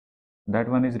that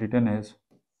one is written as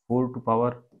 4 to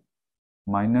power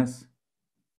minus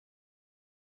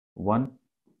 1,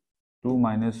 2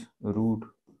 minus root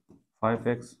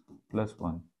 5x plus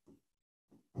 1.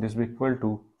 This will equal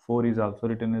to 4 is also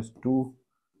written as 2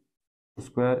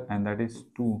 square, and that is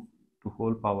 2 to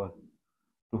whole power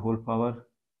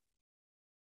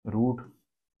root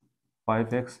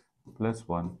 5x plus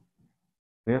 1.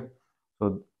 Clear?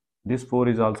 So this 4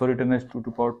 is also written as 2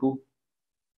 to power 2.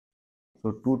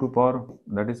 So 2 to power,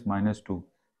 that is minus 2.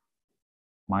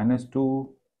 Minus 2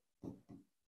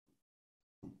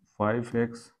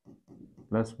 5x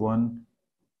plus 1,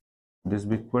 this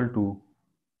will equal to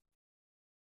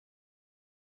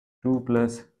 2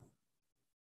 plus,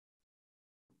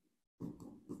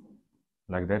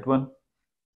 like that one.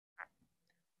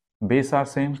 Base are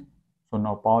same, so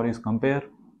now power is compare.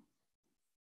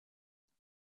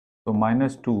 So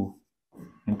minus 2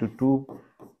 into 2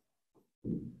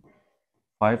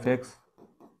 5x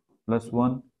plus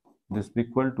 1, this will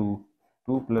equal to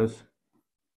 2 plus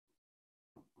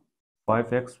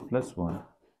 5x plus 1.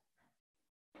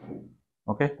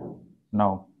 Okay,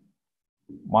 now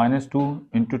minus 2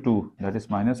 into 2, that is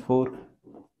minus 4,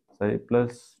 say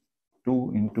plus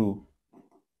 2 into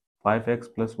 5x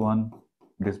plus 1,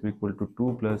 this will equal to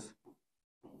 2 plus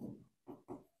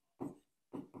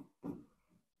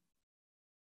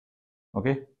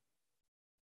okay.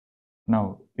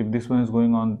 Now if this one is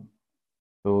going on,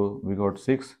 so we got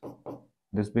 6,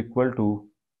 this will equal to,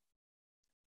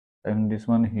 and this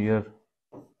one here,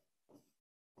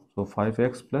 so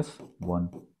 5x plus 1.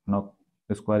 Now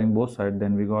squaring both sides,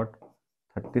 then we got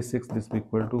 36, this will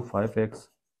equal to 5x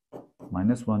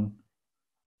minus 1.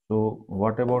 So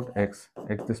what about x?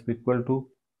 X, this will equal to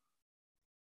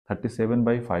 37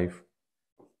 by 5.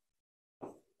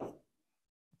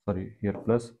 Sorry, here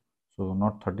plus, so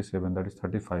not 37, that is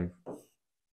 35.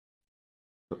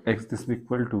 So x, this will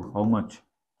equal to how much?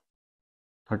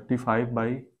 35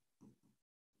 by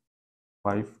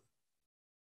 5.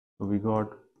 So we got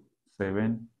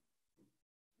 7.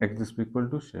 X, this will equal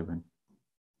to 7.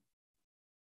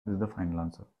 This is the final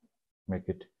answer. Make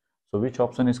it. So which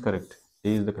option is correct? A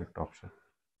is the correct option.